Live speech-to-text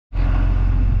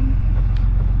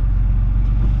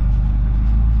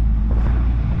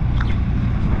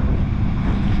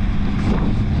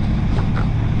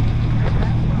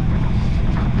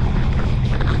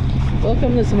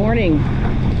this morning.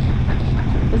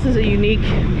 This is a unique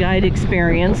guide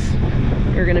experience.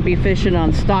 We're going to be fishing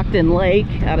on Stockton Lake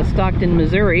out of Stockton,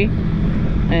 Missouri,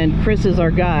 and Chris is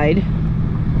our guide.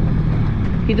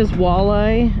 He does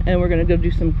walleye, and we're going to go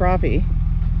do some crappie.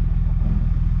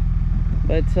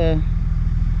 But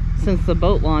since the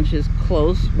boat launch is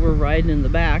close, we're riding in the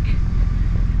back,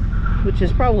 which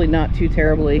is probably not too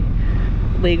terribly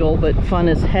legal, but fun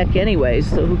as heck anyways,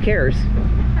 so who cares?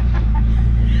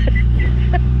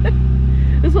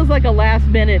 This was like a last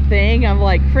minute thing. I'm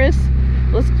like, Chris,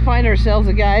 let's find ourselves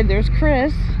a guide. There's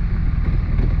Chris.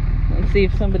 Let's see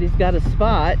if somebody's got a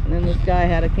spot. And then this guy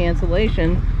had a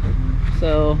cancellation.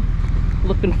 So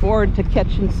looking forward to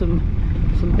catching some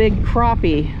big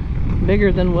crappie,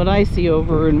 bigger than what I see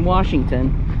over in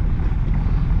Washington.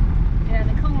 Yeah,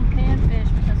 they call them panfish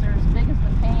because they're as big as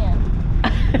the pan.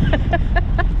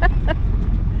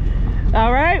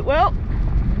 All right, well,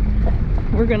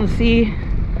 we're gonna see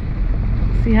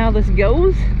how this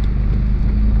goes.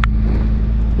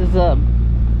 His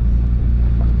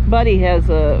buddy has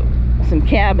some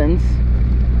cabins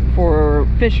for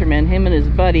fishermen. Him and his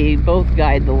buddy both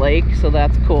guide the lake, so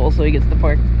that's cool. So he gets to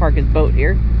park his boat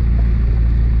here.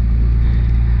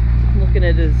 Looking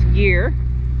at his gear,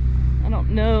 I don't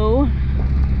know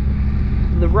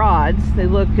the rods. They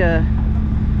look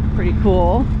pretty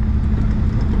cool.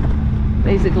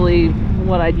 Basically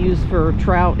what I'd use for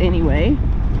trout anyway.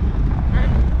 I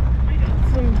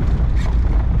got some,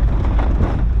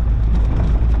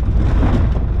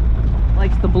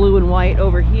 likes the blue and white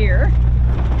over here.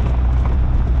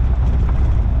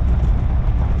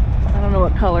 I don't know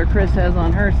what color Chris has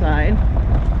on her side.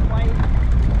 White.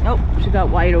 Nope, she got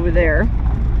white over there.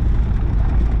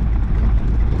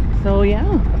 So yeah,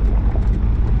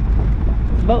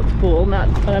 this boat's cool. Not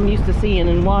what I'm used to seeing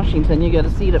in Washington. You got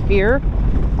a seat up here.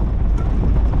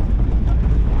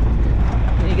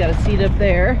 And you got a seat up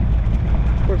there.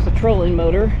 Of course, the trolling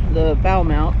motor, the bow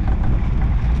mount.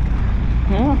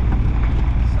 Yeah.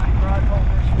 Side rod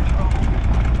holders for trolling.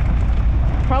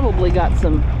 Probably got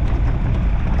some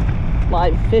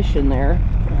live fish in there.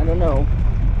 I don't know.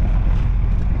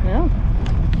 Yeah.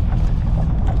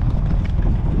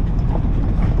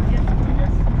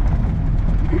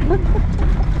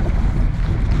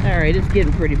 All right, it's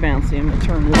getting pretty bouncy. I'm gonna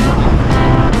turn this off.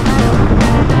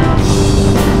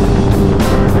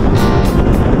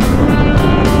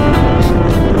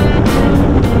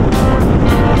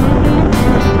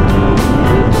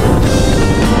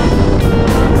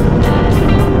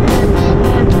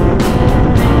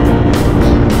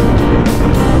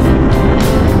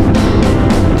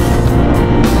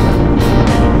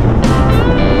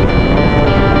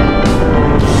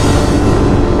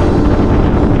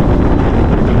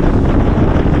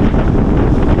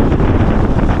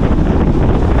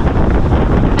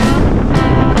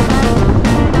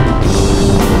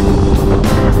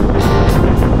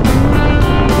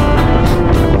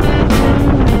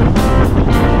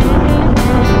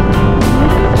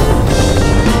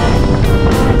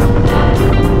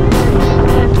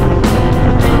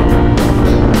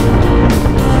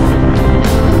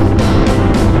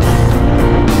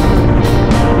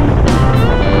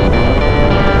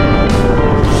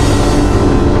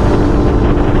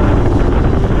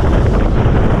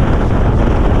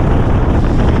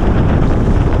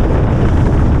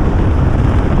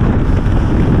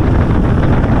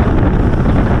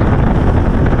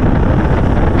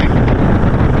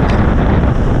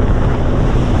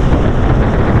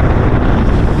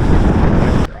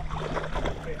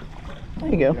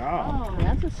 Go. Oh,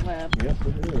 that's a slab. Yes,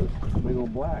 it is. Big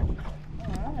old black.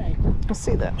 Alright. Let's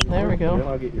see that. There we go. Then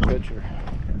I'll get your picture.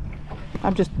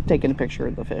 I'm just taking a picture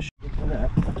of the fish.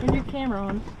 Turn your camera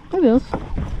on. It is.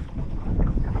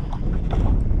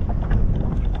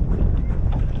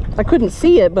 I couldn't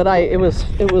see it, but it was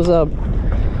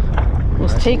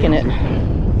taking it.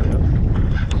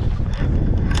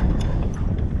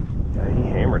 Yeah, he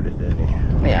hammered it, didn't he?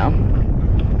 Yeah.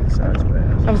 Size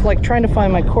bass. I was like trying to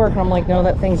find my cork, and I'm like, no,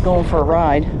 that thing's going for a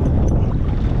ride.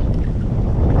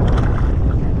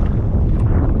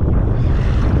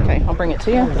 Okay, I'll bring it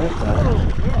to you. Oh, yeah.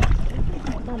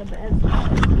 That's not a bad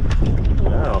size.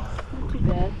 Wow. Not too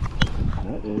bad.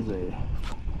 That is a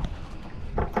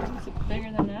It's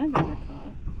bigger than I've ever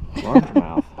caught.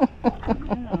 largemouth.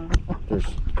 Yeah. There's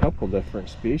a couple different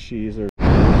species. This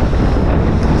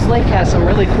lake has some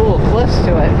really cool cliffs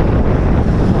to it.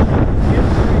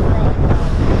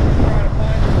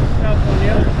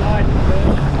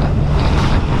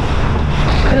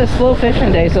 It's a slow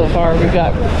fishing day so far. We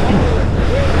got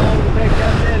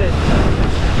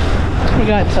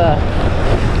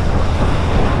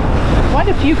quite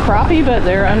a few crappie, but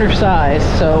they're undersized,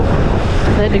 so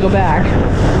I had to go back.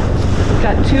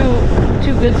 Got two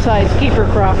good-sized keeper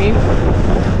crappie.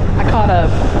 I caught a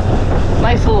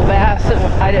nice little bass that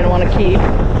I didn't want to keep.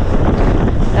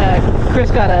 Chris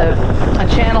got a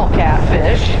channel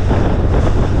catfish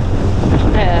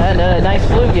and a nice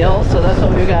bluegill, so that's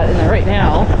what we got in there right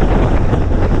now.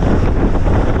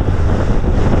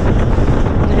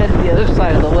 We head to the other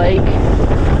side of the lake.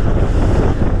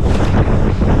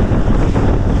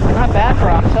 Not bad for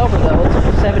October though.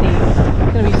 It's 70.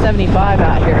 It's gonna be 75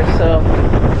 out here, so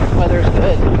weather's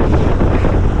good.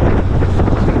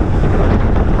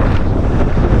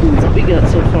 That's what we got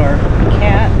so far.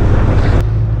 Cat,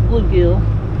 bluegill,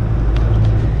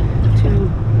 2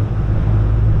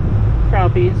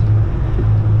 crappies.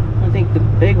 I think the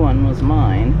big one was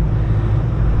mine.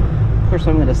 Of course,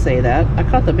 I'm gonna say that. I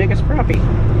caught the biggest crappie.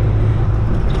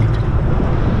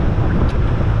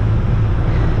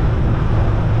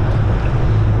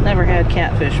 Never had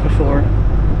catfish before.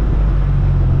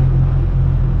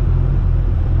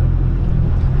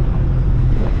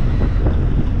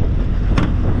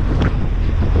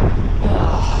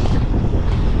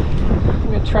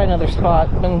 I'm gonna try another spot.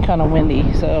 It's been kind of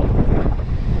windy, so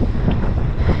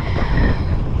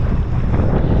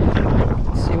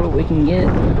let's see what we can get.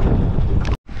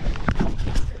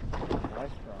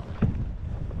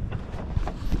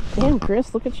 Damn,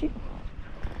 Chris, look at you.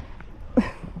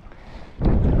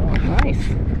 Nice.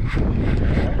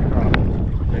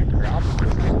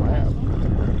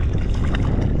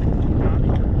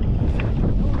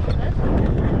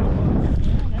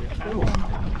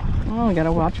 Oh, we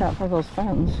gotta watch out for those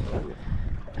fins.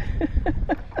 He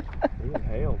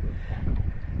inhaled it.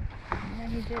 Yeah,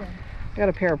 he did. I got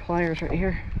a pair of pliers right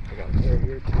here. I got a pair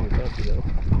here too. Thank you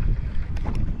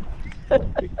though.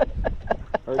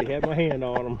 Already had my hand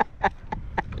on them.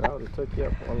 I would have took you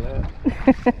up on that.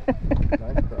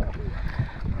 Nice crappie.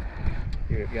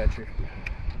 Here, you got your.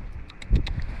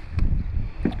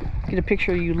 Get a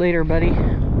picture of you later, buddy.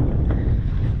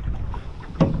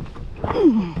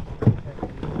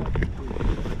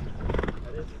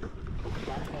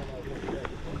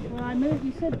 Well, I moved,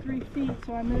 you said 3 feet,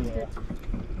 so I moved it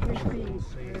 3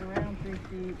 feet, or around 3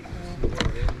 feet.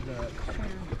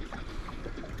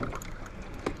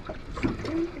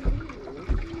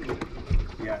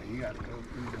 Yeah, you got to go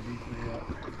through the deep up.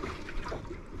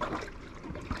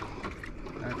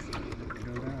 That's it.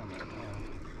 Go down there now.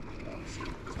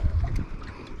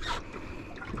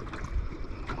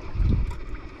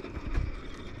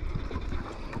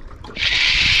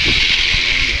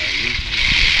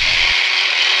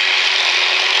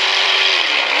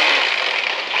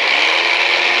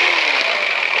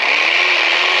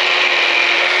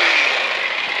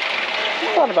 I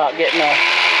thought about getting a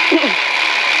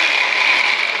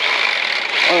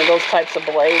one of those types of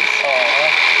blades.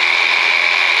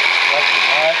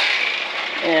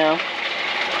 Yeah.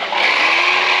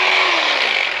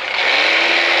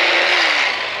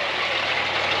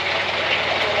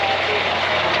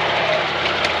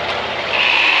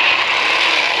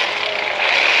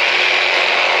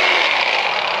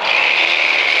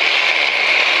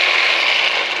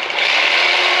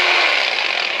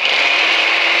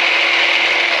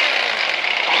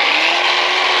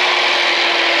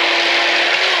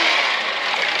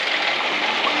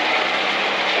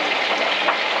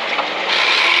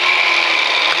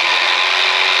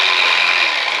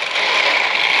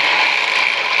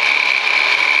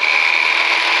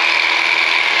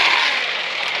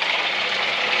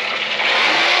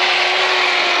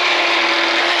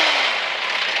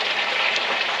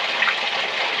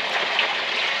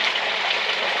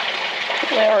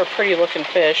 They are a pretty looking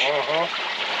fish. Crappie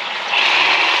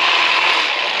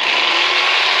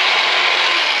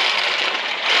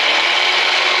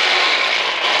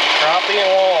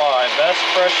and walleye, best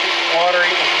freshwater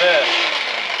eating fish.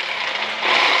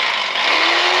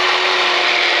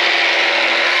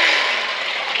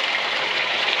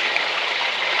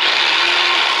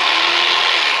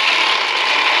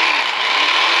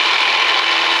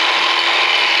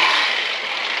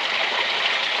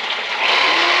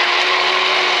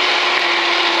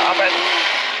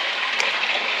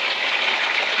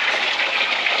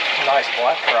 Nice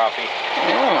black crappie.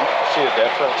 See the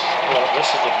difference? Well, this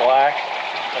is the black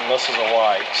and this is the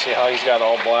white. See how he's got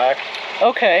all black?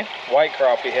 Okay. White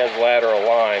crappie has lateral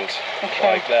lines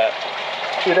like that.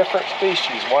 2 different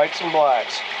species, whites and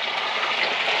blacks.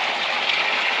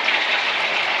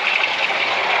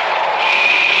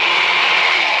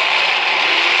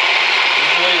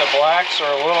 Usually the blacks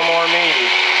are a little more meaty,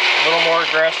 a little more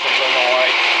aggressive than the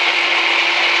whites.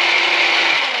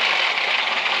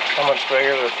 How much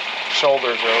bigger the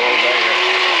shoulders are a little bigger.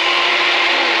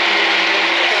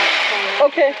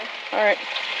 Okay, all right.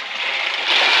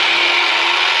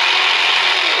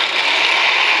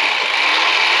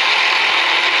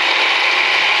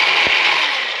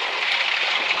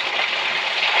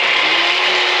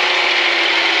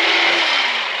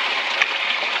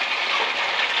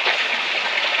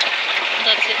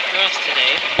 That's it for us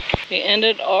today. We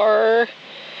ended our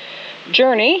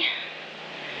journey,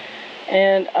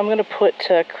 and I'm gonna put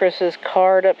Chris's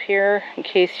card up here in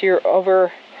case you're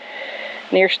over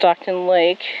near Stockton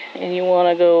Lake and you want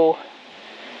to go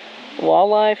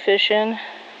walleye fishing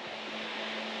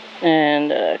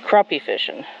and crappie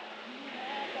fishing.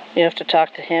 You have to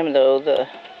talk to him though. The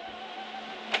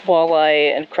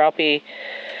walleye and crappie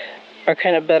are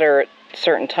kind of better at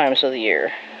certain times of the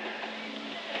year.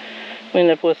 We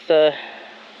end up with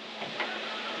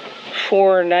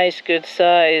 4 nice good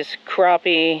size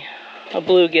crappie, a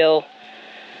bluegill,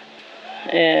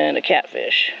 and a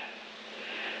catfish.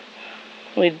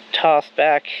 We tossed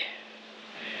back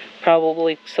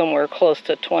probably somewhere close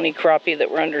to 20 crappie that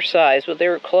were undersized, but they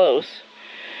were close,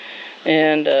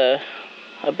 and a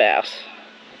bass.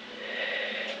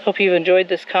 Hope you've enjoyed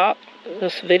this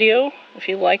video. If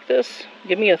you like this,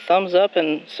 give me a thumbs up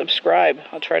and subscribe.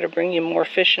 I'll try to bring you more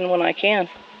fishing when I can.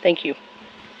 Thank you.